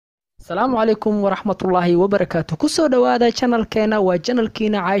السلام عليكم ورحمة الله وبركاته. كسو دوادا channel كينا و channel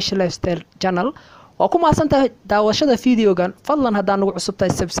كينا عايش لايفستايل channel وكم أصلا داوشة فيديو كان فضلا هذا نوع عصبتي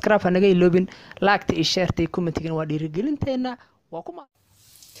سبسكرايب هنجي لوبين لايك شير كومنت كن ودي رجلين تينا وكم.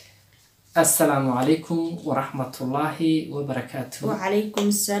 السلام عليكم ورحمة الله وبركاته. وعليكم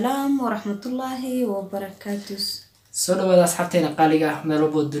السلام ورحمة الله وبركاته. soo dhawaada asxaabteena qaaliga ah meel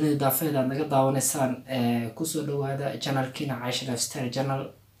walba dunida daafeeda aad naga daawanaysaan ku soo dhawaada channelkiina Caaisha Lifestyle channel.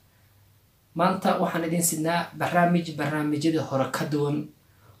 maanta waxaan idin sidnaa barnaamijyada hore ka duwan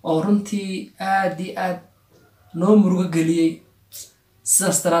oo runtii aad iyo aad noo murugo geliyay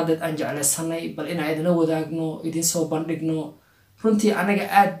sidaas daraadeed aan jeclaysanay bal inaan idin wadaagno idin soo bandhigno. runtii anaga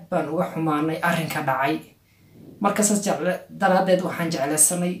aad baan uga xumaanay arrinka dhacay marka saas daraadeed waxaan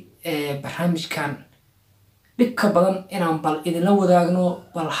jeclaysanay barnaamijkan dhibka badan inaan bal idinla wadaagno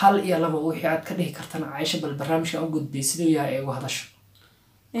bal hal iyo laba wixii aad ka dhihi kartaan Caaisha bal barnaamijka u gudbay sidoo yahay ay uga hadasho.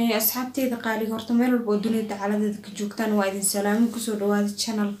 asxaabteyda qaaliga horta meel walba oo dunida caladeeda ka joogtaan waa idin salaamin kusoo dhawaada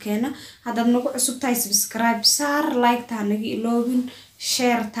channelkeena haddaad nagu cusub tahay subscribe saar like taa naga iloobin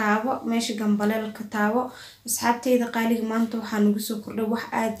share taabo meesha gambaleelka taabo. asxaabteyda qaaliga maanta waxaa nagu soo kordhay wax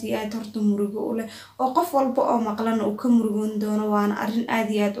aad iyo aad horta murugo u leh oo qof walba oo maqlana uu ka murugoon doono waana arrin aad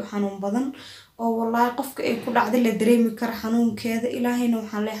iyo aad u xanuun badan oo wallahi qofka ay ku dhacday la dareemi karo xanuunkeeda ilaahayna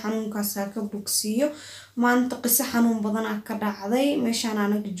waxaan leeyahay xanuunkaas ka bogsiyo. maanta qiso xanuun badan ka dhacday meeshaan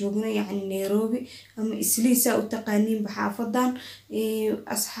anaga joogno yacni Nairobi ama Isliisa u taqaaniin xaafadan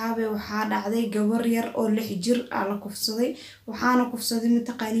asxaabe waxaa dhacday gabar yar oo 6 jir ah la kufsaday waxaana kufsaday mid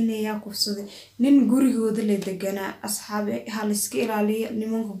taqaaniinaya kufsaday nin gurigooda la deganaa. asxaabe hal iska ilaaliyo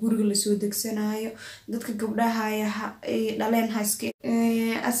nimanka guriga la soo degsanayo dadka gabdhaha ay dhaleen ha iska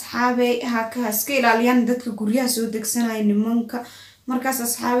asxaabe ha iska ilaaliyaan dadka guryaha soo degsanayo nimanka. markaas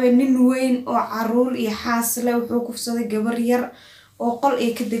asxaabe nin weyn oo caruur iyo xaas leh wuxuu kufsaday gabar yar oo qol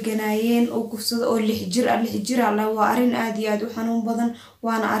ay ka deganayeen oo kufsaday oo 6 jir ah waa arrin aad iyo aad u xanuun badan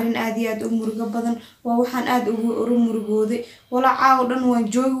waana arrin aad iyo aad u murugo badan waa waxaan aad ugu murugooday wala caaw dhan waan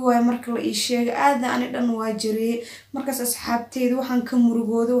joogi waay marka la ii sheegay aad aan dhan waa jirey. markaas asxaabteedu waxaan ka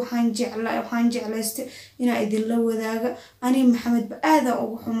murugooday waxaan jeclaystay inaan idin la wadaaga ani maxamed ba aad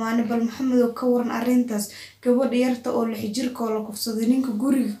ugu xumaanay bal maxamed oo ka waran arrintaas gabadh yarta oo 6 jirka la kufsaday ninka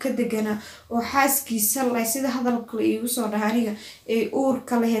guriga ka deganaa oo xaaskiisa la sida hadalka iigu soo dhaaniga ay uur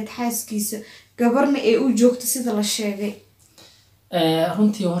ka lahayd xaaskiisa gabarna ay u joogto sida la sheegay.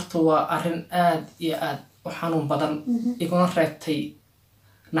 runtii horta waa arrin aad iyo aad u xanuun badan iguna reebtay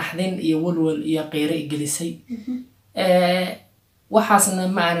naxdin iyo walwal iyo qeyre gelisay. waxaasna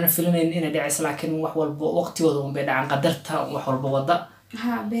ma aanan filanayn inay dhacayso laakiin wax walba waqtigooda un bay dhacaan qadarta wax walba wada.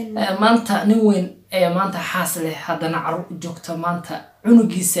 maanta nin weyn maanta xaas leh haddana caruur u joogta maanta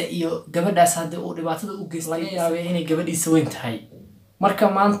cunugiisa iyo gabadhaas haddii uu dhibaatada u geysto laga yaabay inay gabadhiisa weyn tahay. marka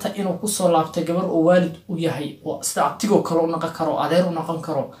maanta inuu kusoo laabtay gabar oo waalid u yahay oo sida abtigoo kale u noqon karo adeer u noqon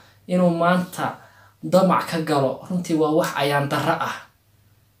karo inuu maanta damac ka galo runtii waa wax ayaan darro ah.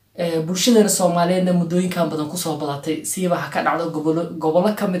 bulshadeena Soomaaliyeedna muddooyinkan badan kusoo badatay siiba ha ka dhacdo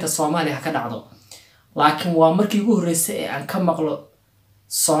gobollo ka mid ah Soomaaliya ha ka dhacdo laakiin waa markii ugu horreysay ee aan ka maqlo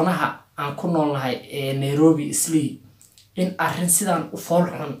soonaha aan ku noolnahay ee Nairobi Isli in arrin sidaan u fool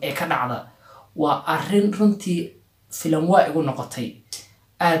xun ee ka dhacda waa arrin runtii filan waa igu noqotay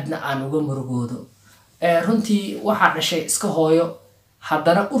aadna aan uga murugoodo. runtii waxaa dhashay iska hooyo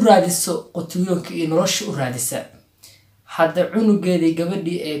haddana u raadiso qotiyooyinka iyo nolosha u raadisa hadda cunugeedii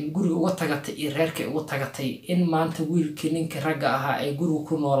gabadhii ee guriga uga tagatay iyo reerkii uga tagatay in maanta wiilkii ninkii ragga ahaa ee guriga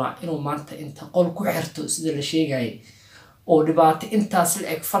ku noolaa inuu maanta inta qol ku xirto sida la sheegayay oo dhibaato intaas la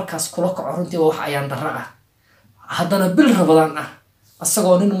eg falkaas kula kaco runtii waa wax ayaan darro ah haddana bil Ramadaan ah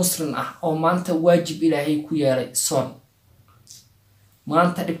asagoo nin muslim ah oo maanta waajib ilaahay ku yeelay soon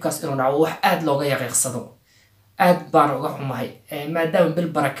maanta dhibkaas inuu dhaco wax aad looga yaqiiqsado aad baan uga xumahay maadaama bil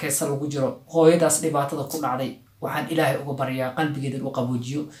barakeysan lagu jiro hooyadaas dhibaatada ku dhacday waxaan ilaahay uga baryaa qalbigeeda u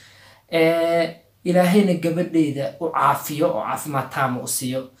qaboojiyo ilaahayna gabadheeda u caafiyo oo caafimaad taam u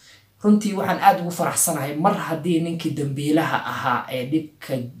siiyo. runtii waxaan aad ugu faraxsanahay mar haddii ninkii dambiilaha ahaa ee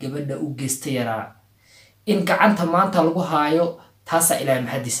dhibka gabadha u geystay yaraa in gacanta maanta lagu haayo taasa ilaahay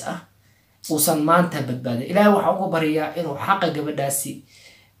mahadis ah uusan maanta badbaadin. ilaahay waxaan uga baryaa inuu xaqa gabadhaasi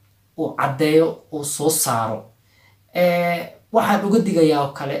uu caddeeyo uu soo saaro. waxaan uga digayaa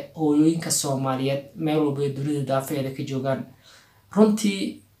oo kale hooyooyinka Soomaaliyeed meel walba dunida daafeeda ka joogaan runtii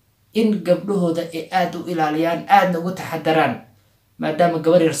in gabdhahooda ay aad u ilaaliyaan aadna uga taxadaraan maadaama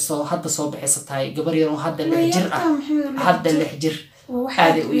gabar yar hadda soo bixisa tahay gabar yar oo hadda 6 jir ah hadda 6 jir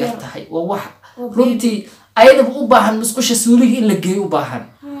aad u yar tahay waa wax runtii ayada u baahan musqusha suuliga in la geeyo u baahan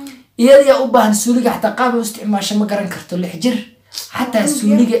iyada u baahan suuliga xataa qaab u isticmaasho ma garan karto 6 jir حتى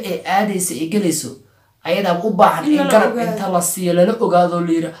سوليجا آديس إجلسو أيضا أباحن إن قرب أنت لا سيا لا أقعدوا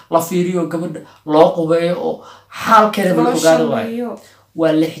ليرة لا فيريو قبل لا قبية أو حال كده بالأقعدوا واي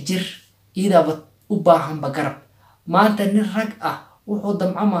واللحجر إذا أباحن بقرب ما أنت نرجع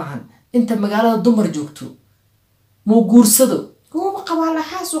وحضم عماهن أنت مقالة دمر جوكتو مو جورسدو هو قبل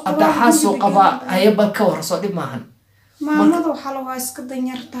حاسو قبل هي بالكور صادي ماهن ما ماذا حلو هاي سكت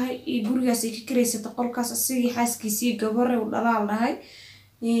دنيرتها يقول جالس كريسة تقول كاس السيء حاس كيسي جبر ولا لا هاي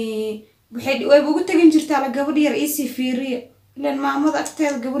بحد ويبغوا تجنجرت على جبر رئيسي فيري لأن ما ماذا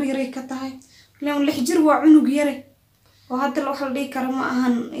أكتر جبر يري كتاهي لأن الحجر وعنو جيري وهذا لو حلي كرم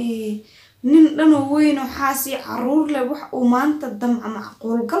أهن لأنه وين حاسي عرور لبح وما أنت الدمع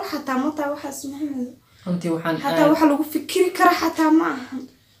معقول قل حتى متى وحس محمد أنت وحن حتى وحلو فكري كره حتى ما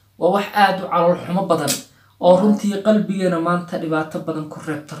ووح آدو على الحمى بدن oo runtii qalbigeena maanta dhibaato badan ku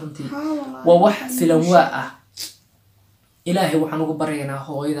reebta runtii waa wax filan waa ilaahay waxaan ugu baryaynaa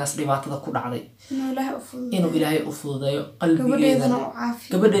hooyadaas dhibaatada ku dhacday inuu ilaahay u fududeeyo qalbigeeda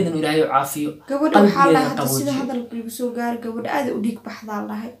gabadheedana ilaahay u caafiyo gabadha waxa la hadda sida hadalka lagu soo gaar gabadha aad u dhig baxdaa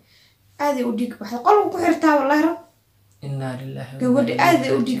lahay aad u dhig baxda qolku ku xirtaa wallahi rab inna lillahi gabadha aad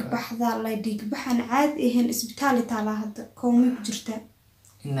u dhig baxdaa la dhig baxan caad ahayn isbitaalita la hadda koomi ku jirtaa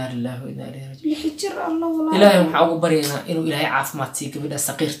إنا لله وإنا إليه راجعون. لحجر الله والله. إلهي وحنا برينا إنه إلهي عافمات سي قبل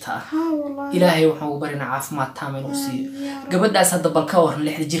سقيرتها. ها والله. إلهي وحنا برينا عافمات تامن وسي. قبل ده صد بالكور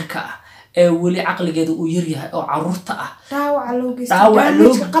اللي حد جركة. ولي عقل جد ويريها أو عرورتها. راوع لوجس. راوع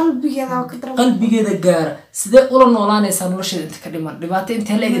لوج. قلبي جدا وكتر. قلبي جدا جار. سده أول نولان إنسان ولا شيء أنت كلمة. دبعتي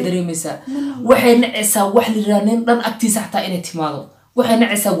أنت هلا قدري مسا. وحين عسى وحل رانين لن أكتيس حتى إن تماضو. وحين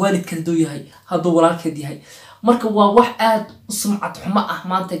عسى والد كدوي هاي. هذا ولا كدي هاي. marka waa wax aad u sumcad xumo ah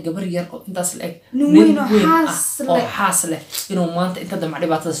maanta gabar yar oo intaas la eg nin xaas leh inuu maanta inta damc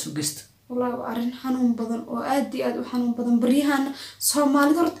dhibaatada soo geysto wallahi arin xanuun badan oo aad iyo aad u xanuun badan bariyahan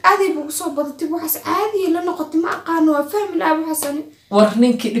Soomaalida horta aad ay ugu soo badatay waxaas caadi la noqotay ma aqaan waa fahmi la waxasan war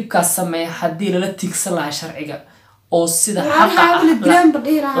ninkii dhibkaas sameeyay hadii la tigsan lahaa sharciga oo sida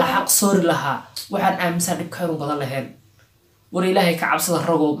la xaq soori lahaa waxaan aaminsan dhibka inuu badan lahayn war ilaahay ka cabsada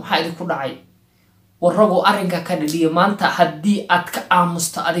rago maxaa idin ku dhacay warrago arrinka ka dhaliya maanta hadii aad ka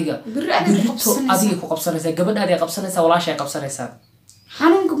aamusto adiga birito adiga ku qabsanaysa gabadhaada qabsanaysa walaashay qabsanaysa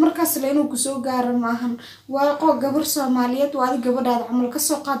xanuunka markaas la inuu ku soo gaaro maahan waa qof gabar Soomaaliyeed waa adiga gabadhaada camal ka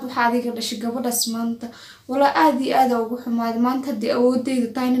soo qaad waxa adiga dhashay gabadhaas maanta wala aad iyo aad ugu xumaad maanta hadii awoodeyda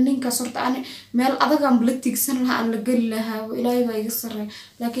taayna ninka sorta aan meel adag aan la tigsan lahaa aan la gali lahaa ilaahay baa iga saray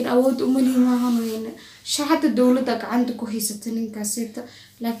laakiin awood uma liimahan weyn shaqada dawladda gacanta ku haysata ninkaasita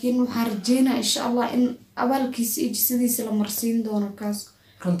laakiin waxaan rajeynaa insha Allah in abaalkiisa iyo jisadiisa la marsiin doono kaas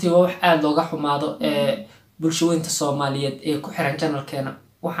runtii waa wax aad looga xumaado bulshooyinka Soomaaliyeed ee ku xiran channelkeena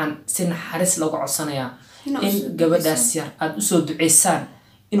waxaan si naxariis looga codsanayaa in gabadhaas yar aad u soo duceysaan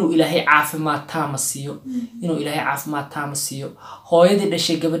inuu ilaahay caafimaad taam siiyo inuu ilaahay caafimaad taam siiyo hooyadii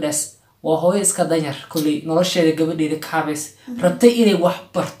dhashay gabadhaas waa hooyo iska danyar kulli nolosheeda gabadheeda kaabeys rabtay inay wax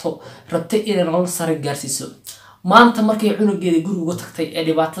barto rabtay inay nolol sare gaarsiiso maanta markay cunugeeda guriga tagtay ee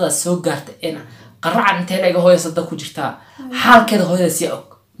dhibaatada soo gaartay in qaracan intee laga hooyo sadda ku jirta xaalkeeda hooyadaas yaa og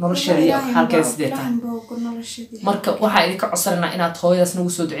nolosheeda xaalkeeda sideeta marka waxa idinka codsanaa inaad hooyadaas nagu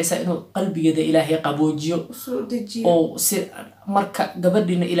soo duceysaa inuu qalbigeeda ilaahay qaboojiyo oo si marka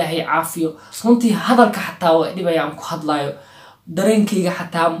gabadhina ilaahay caafiyo runtii hadalka xataa waa dhibayaan ku hadlaayo dareenkayga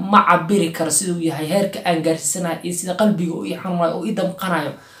xataa ma cabiri karo siduu yahay heerka aan gaarsiisanayo iyo sida qalbiga uu xanuunayo oo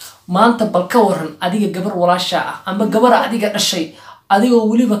idamqanayo maanta bal ka waran adiga gabar walaasha ah ama gabar adiga dhashay adigoo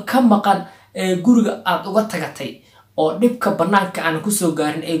waliba ka maqan guriga aad uga tagatay oo dhibka banaanka aan ku soo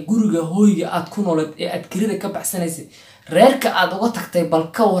gaarin ee guriga hooyga aad ku noolad ee aad kirida ka baxsanaysay reerka aad uga tagtay bal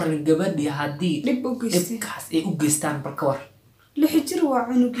ka waran gabadhii hadii dhibkaas ay u geystaan bal ka waran lixjir waa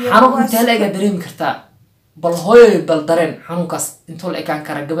cunugiya xanuun inta la dareemi kartaa bal hooyo bal dareen xanuunkaas inta la ekaan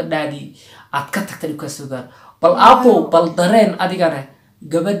kara gabadhaadii aad ka tagtay dhibkaas soo gaar bal aabo bal dareen adigana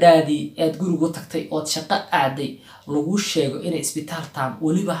gabadhaadii aad guriga u tagtay oo shaqo aaday lagu sheego inay isbitaal taam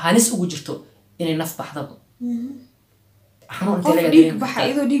waliba halis ugu jirto inay naf baxdaba xanuun inta la dhig baxa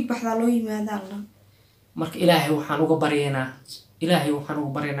idoo dhig baxda loo yimaado Allah marka ilaahay waxaan uga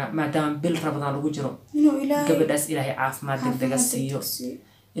baryaynaa maadaama bil Ramadaan lagu jiro inuu ilaahay gabadhaas ilaahay caafimaad degdeg siiyo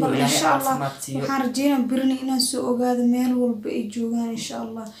inuu ilaahay caafimaad siiyo waxaan rajeynaa birni inaan soo ogaado meel walba ay joogaan insha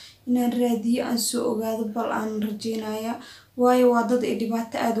Allah inaan raadiyo aan soo ogaado bal aan rajeynayaa waayo waa dad ay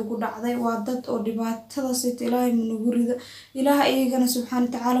dhibaato aad ugu dhacday waa dad oo dhibaatada sida ilaahay nagu rido ilaahay iyagana subxaanahu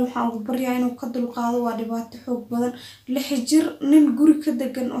wa ta'ala waxaan ugu baryaa inuu ka dulqaado waa dhibaato xoog badan lixjir nin guri ka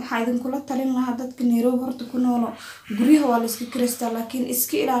degan waxa idin kula talin lahaa dadka Nairobi horta ku nool guriyaha waa la iska kireystaa laakiin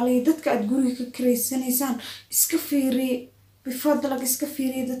iska ilaaliya dadka aad guriga ka kireysaneysaan iska fiiri bifadlag iska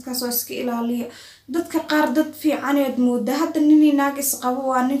fiiriya dadkaas oo iska ilaaliya dadka qaar dad fiicaneed mooda hadda nin naag isqabo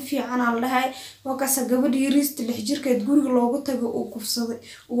waa nin fiican aan lahay wakaasa gabadh yariista 6 jirkeed guriga loogu tago uu kufsaday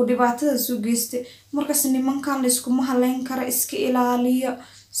uu dhibaatada soo geystay markaas nimankan la isku ma haleyn kara iska ilaaliya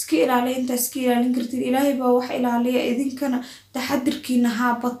inta iska ilaalin kartid ilaahay baa wax ilaaliya idinkana taxadirkiina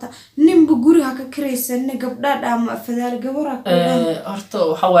haabata ninba guriga ka kareysan gabdhaad ama fadaal gabara horta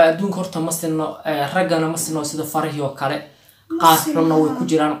waxa way adduunka horta ma sino ragana ma sino sida farahi oo kale qaar xunna way ku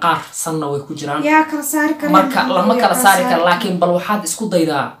jiraan qaar sanna way ku jiraan yaa kala saari kara marka lama kala saari kara laakiin bal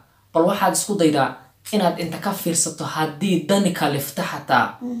waxaad isku daydaa inaad inta ka fiirsato hadii dani ka lifta xataa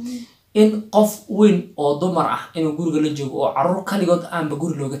in qof weyn oo dumar ah inuu guriga la joogo oo carruur kaligood aanba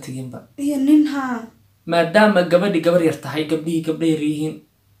guri looga taginba iyo nin ha maadaama gabar yar tahay gabdho yar yihiin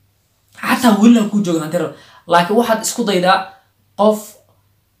xataa wiilal ku joogan hadii laakiin waxaad isku daydaa qof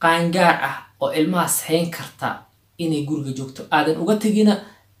qaangaar ah oo ilmahaas hayn karta inay guriga joogto aadan uga tagina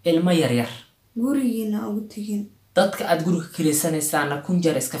ilmo yar gurigiina uga tagin dadka aad guriga kaleysanaysaan kun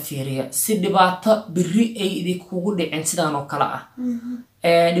jeer iska fiiriya si dhibaato biri ay idinku dhicin sidaan oo kala ah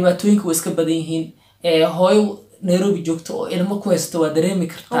dhibaatooyinka way iska badan yihiin hooyo Nairobi joogto oo ilmo ku haysto waa dareemi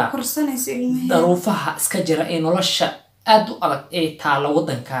kartaa oo korsanaysa ilmaha daruufaha iska jira ee nolosha aad u adag ee taala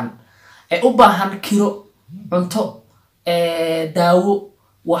wadankan ee u baahan kiro cunto daawo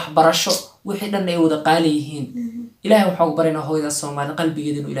waxbarasho wixii dhan ay wada qaali yihiin ilaahay waxa uu barinaa hooyada Soomaali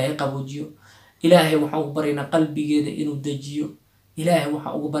qalbigeeda inuu ilaahay qaboojiyo ilaahay waxa uu barinaa qalbigeeda inuu dajiyo ilaahay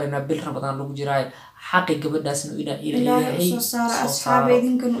waxa uu barinaa bil Ramadaan lagu jiray xaqi gabadhaasna ilaahay soo saara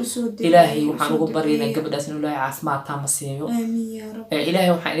asxaabeedinkan u soo deeyo ilaahay waxa uu barinaa gabadhaasna ilaahay caafimaad taam siiyo amiin ya rab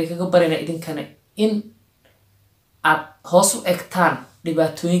ilaahay waxa idinkaga barinaa idinkana in aad hoos u egtaan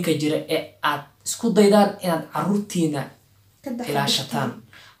dhibaatooyinka jira ee aad isku daydaan inaad carruurtiina ilaashataan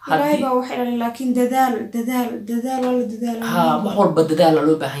ilaahay baa wax ilaalin laakiin dadaal wala dadaal wax walba dadaal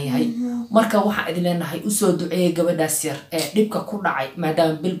loo baahan yahay marka waxa idin leenahay u soo duceeyay gabadhaas yar ee dhibka ku dhacay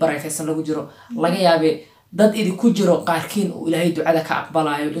maadaama bil barakaysan lagu jiro laga yaabee dad idinku jiro qaarkiin uu ilaahay ducada ka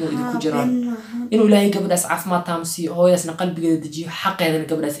aqbalayo inuu idinku jiro inuu ilaahay gabadhaas caafimaad taam siiyo hooyasna qalbigeeda dajiyo xaqeedana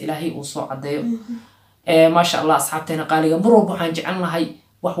gabadhaas ilaahay uu soo cadeeyo ma sha Allah asxaabteena qaaliga mar walba waxaan jecelnahay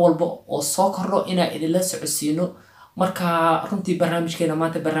wax walba oo soo kordho inaa idin la socodsiino marka runtii barnaamijkeena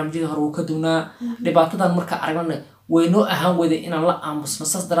maanta barnaamijyada hore uu ka duunaa dhibaatadan marka aragnana weynoo ahaan wada inaan la aamusno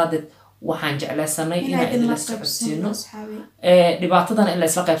saas daraadeed waxaan jeclaysanay inaan idin la socodsiino dhibaatadan in la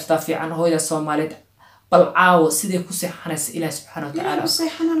isla qaybsataa fiican hooyada Soomaaliyeed bal caawo sidee ku seexanaysa Ilaahay subxaanahu wa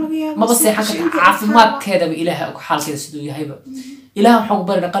ta'ala ma seexan kartaa caafimaadkeeda Ilaahay og xaalkeeda sidoo yahayba Ilaahay waxa uu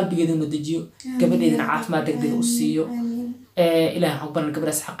barinaa qalbigeeda inuu dajiyo gabadheedana caafimaad degdeg u siiyo Ilaahay waxa uu barinaa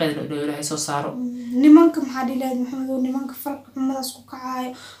gabadhaas xaqeedana inuu Ilaahay soo saaro nimanka maxaa dhilayd maxamed oo nimanka falka xumadaas ku kacay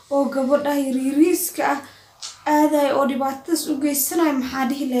oo gabadha yariiska ah aaday oo dhibaatadaas u geysanay maxaa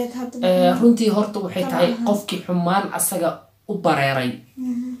dhilayd hadda runtii horta waxay tahay qofkii xumaan asaga u bareeray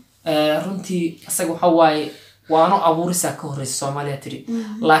runtii asaga waxa waaye waano abuurisa ka horeysa Soomaaliya tiri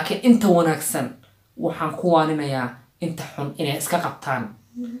laakiin inta wanaagsan waxaan ku waaninayaa inta xun inay iska qabtaan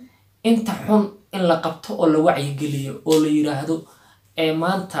inta xun in la qabto oo la wacyi geliyo oo la yiraahdo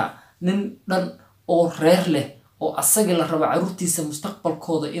maanta nin dhan oo reer leh oo asaga la rabo carruurtiisa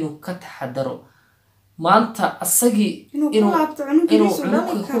mustaqbalkooda inuu ka taxadaro maanta asagii inuu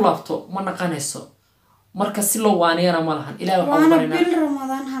ku laabto ma naqanayso marka si loo waaniyana ma lahan ilaahay waxa uu barinaa bil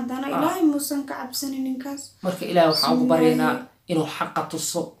Ramadaan hadana ilaahay muusan ka cabsanin ninkaas marka ilaahay waxa uu barinaa inuu xaq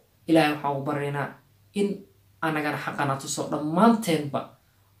tuso ilaahay waxa uu barinaa in anagana xaqana tuso dhammaanteenba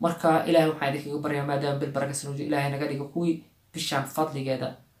marka ilaahay waxa idinkaga baryaa maadaama bil barakaysan ilaahay naga dhigo kuwii bishaan fadligeeda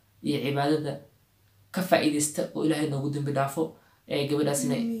iyo cibaadada ka faa'iideysta oo ilaahay noogu dambi dhaafo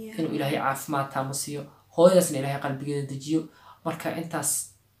gabadhaasna inuu ilaahay caafimaad taam siiyo hooyadaasna ilaahay qalbigeeda dajiyo marka intaas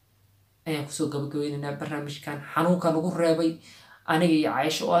ayaan kusoo gabagabeynaa barnaamijkan xanuunkan ugu reebay aniga iyo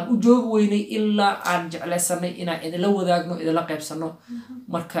Caaisha oo aan u joog weynay ilaa aan jeclaysanay inaan idin la wadaagno idin la qaybsano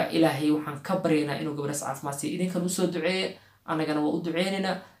marka ilaahay waxaan ka baryaynaa inuu gabadhaas caafimaad siiyo idinkan u soo duceeyo anagana waa u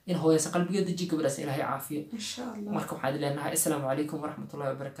duceynaynaa in hooyada qalbigeeda dajiyo gabadhaas ilaahay caafiyo insha Allah marka waxaan idin leenahay assalaamu calaykum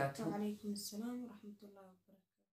waraxmatullaahi wabarakaatuh wa calaykum assalaam waraxmatullaahi